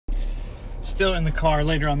Still in the car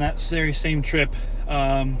later on that very same trip,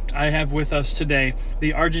 I have with us today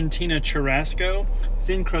the Argen-Tina Churrasco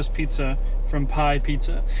thin crust pizza from Pi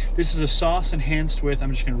Pizza. This is a sauce enhanced with,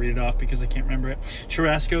 I'm just going to read it off because I can't remember it,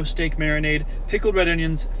 Churrasco steak marinade, pickled red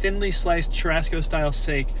onions, thinly sliced Churrasco style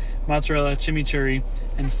steak, mozzarella, chimichurri,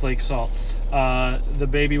 and flake salt. The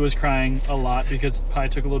baby was crying a lot because Pi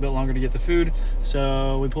took a little bit longer to get the food,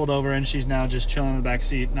 so we pulled over and she's now just chilling in the back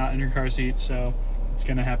seat, not in her car seat, so it's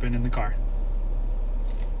going to happen in the car.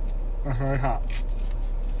 That's very hot.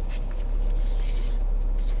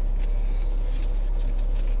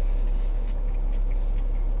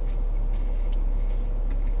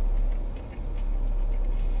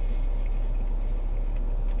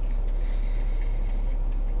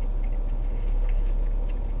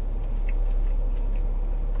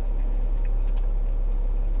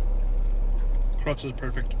 Crust is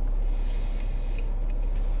perfect.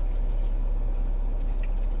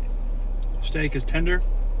 Steak is tender.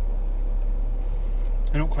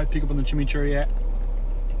 I don't quite pick up on the chimichurri yet.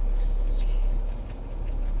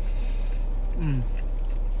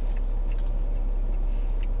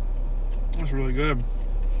 That's really good.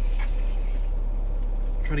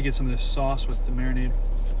 Try to get some of this sauce with the marinade.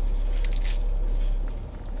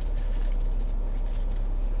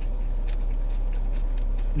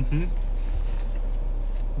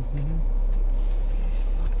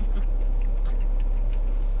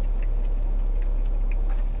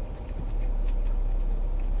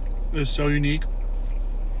 It's so unique.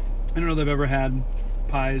 I don't know if I've ever had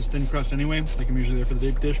Pi's thin crust anyway. Like, I'm usually there for the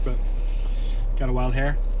deep dish, but it's got a wild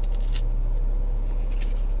hair.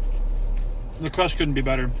 The crust couldn't be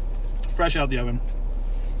better. Fresh out the oven.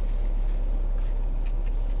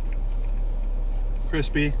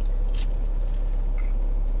 Crispy.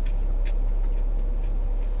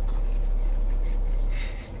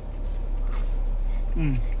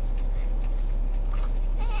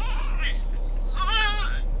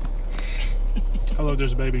 Hello,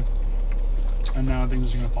 there's a baby. And now I think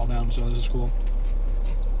this is gonna fall down, so this is cool.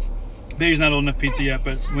 Baby's not old enough pizza yet,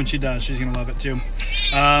 but when she does, she's gonna love it too.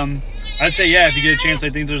 I'd say, yeah, if you get a chance, I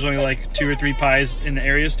think there's only like 2 or 3 pies in the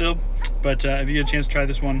area still. But if you get a chance to try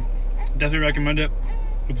this one, definitely recommend it.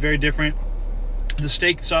 It's very different. The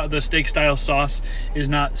steak style sauce is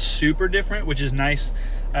not super different, which is nice.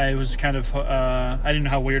 It was kind of, I didn't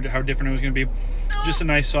know how different it was gonna be. Just a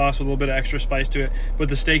nice sauce with a little bit of extra spice to it. But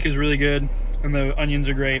the steak is really good, and the onions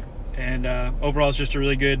are great. And overall, it's just a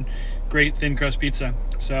really good, great thin crust pizza.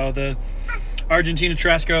 So the Argen-Tina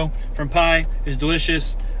Churrasco from Pi is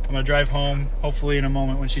delicious. I'm gonna drive home, hopefully in a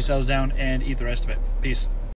moment when she settles down, and eat the rest of it. Peace.